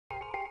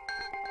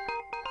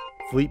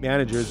Fleet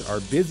managers are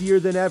busier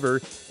than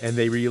ever, and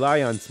they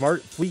rely on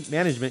smart fleet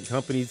management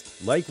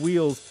companies like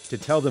Wheels to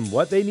tell them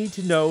what they need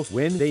to know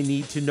when they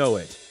need to know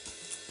it.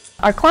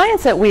 Our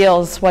clients at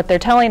Wheels, what they're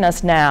telling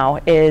us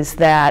now is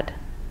that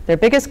their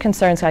biggest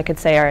concerns, I could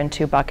say, are in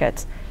two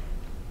buckets.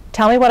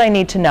 Tell me what I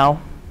need to know,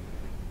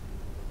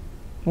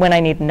 when I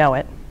need to know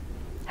it,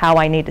 how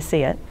I need to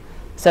see it.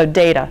 So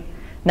data,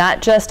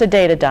 not just a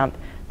data dump,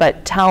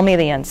 but tell me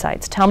the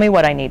insights. Tell me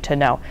what I need to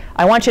know.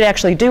 I want you to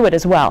actually do it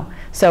as well.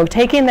 So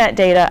taking that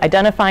data,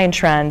 identifying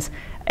trends,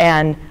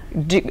 and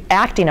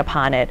acting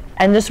upon it,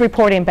 and just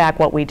reporting back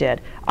what we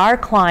did. Our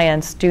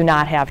clients do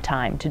not have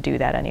time to do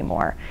that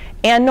anymore,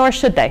 and nor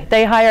should they.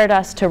 They hired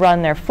us to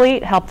run their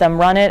fleet, help them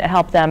run it,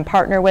 help them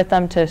partner with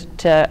them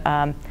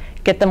to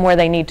get them where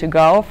they need to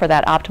go for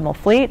that optimal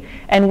fleet,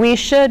 and we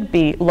should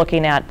be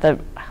looking at the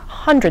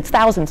hundreds,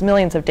 thousands,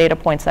 millions of data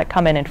points that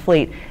come in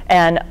fleet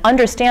and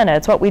understand it.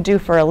 It's what we do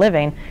for a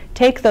living.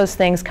 Take those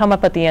things, come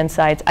up with the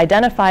insights,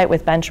 identify it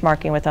with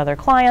benchmarking with other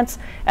clients,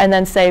 and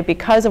then say,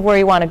 because of where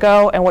you want to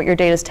go and what your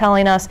data is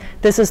telling us,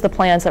 this is the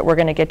plans that we're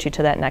going to get you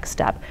to that next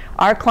step.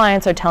 Our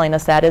clients are telling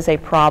us that is a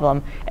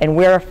problem, and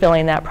we're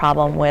filling that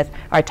problem with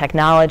our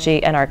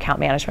technology and our account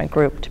management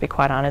group, to be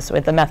quite honest,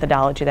 with the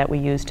methodology that we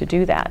use to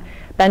do that.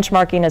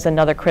 Benchmarking is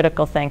another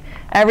critical thing.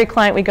 Every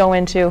client we go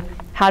into,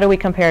 how do we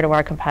compare to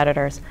our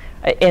competitors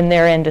in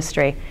their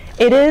industry?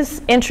 It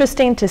is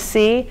interesting to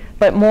see,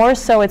 but more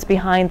so it's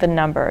behind the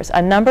numbers.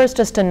 A number is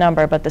just a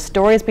number, but the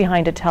stories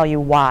behind it tell you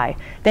why.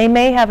 They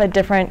may have a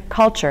different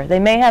culture. They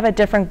may have a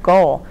different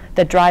goal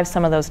that drives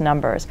some of those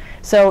numbers.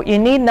 So you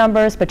need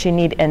numbers, but you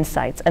need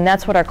insights. And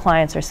that's what our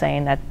clients are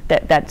saying,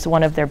 that's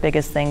one of their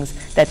biggest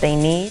things that they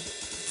need.